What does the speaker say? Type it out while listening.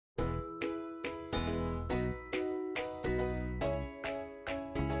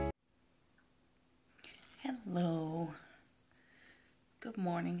Hello. Good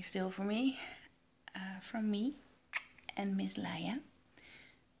morning still for me. From me and Miss Laia.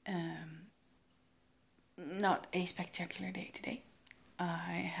 Not a spectacular day today.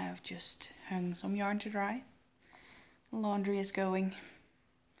 I have just hung some yarn to dry. Laundry is going.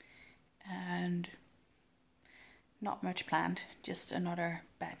 And not much planned. Just another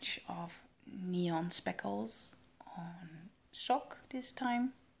batch of neon speckles on sock this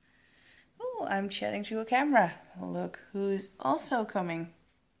time. Oh, I'm chatting to a camera. Look who's also coming.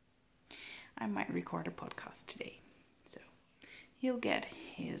 I might record a podcast today. So he'll get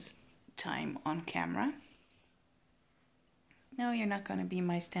his time on camera. No, you're not going to be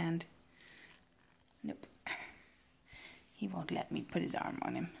my stand. Nope. He won't let me put his arm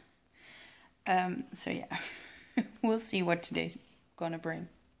on him. So yeah, we'll see what today's going to bring.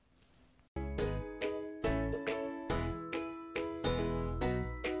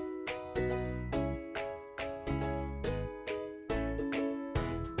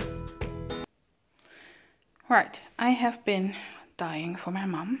 Right, I have been dyeing for my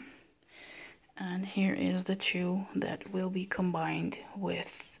mom, and here is the two that will be combined with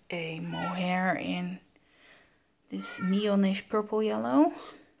a mohair in this neonish purple yellow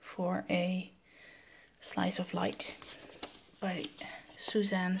for a Slice of Light by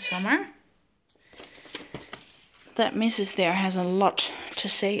Suzanne Sommer. That missus there has a lot to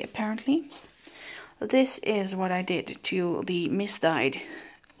say apparently. This is what I did to the misdyed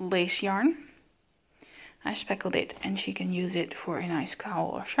lace yarn. I speckled it and she can use it for a nice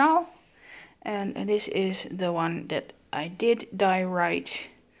cowl or shawl. And this is the one that I did dye right,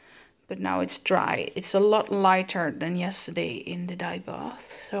 but now it's dry. It's a lot lighter than yesterday in the dye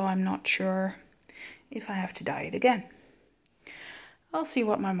bath, so I'm not sure if I have to dye it again. I'll see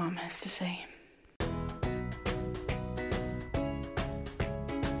what my mom has to say.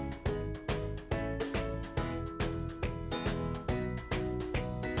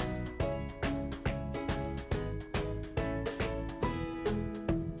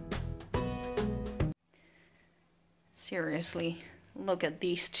 Seriously, look at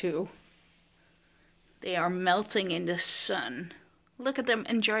these two. They are melting in the sun. Look at them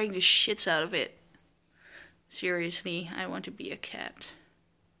enjoying the shits out of it. Seriously, I want to be a cat.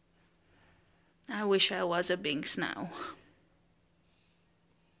 I wish I was a Binks now.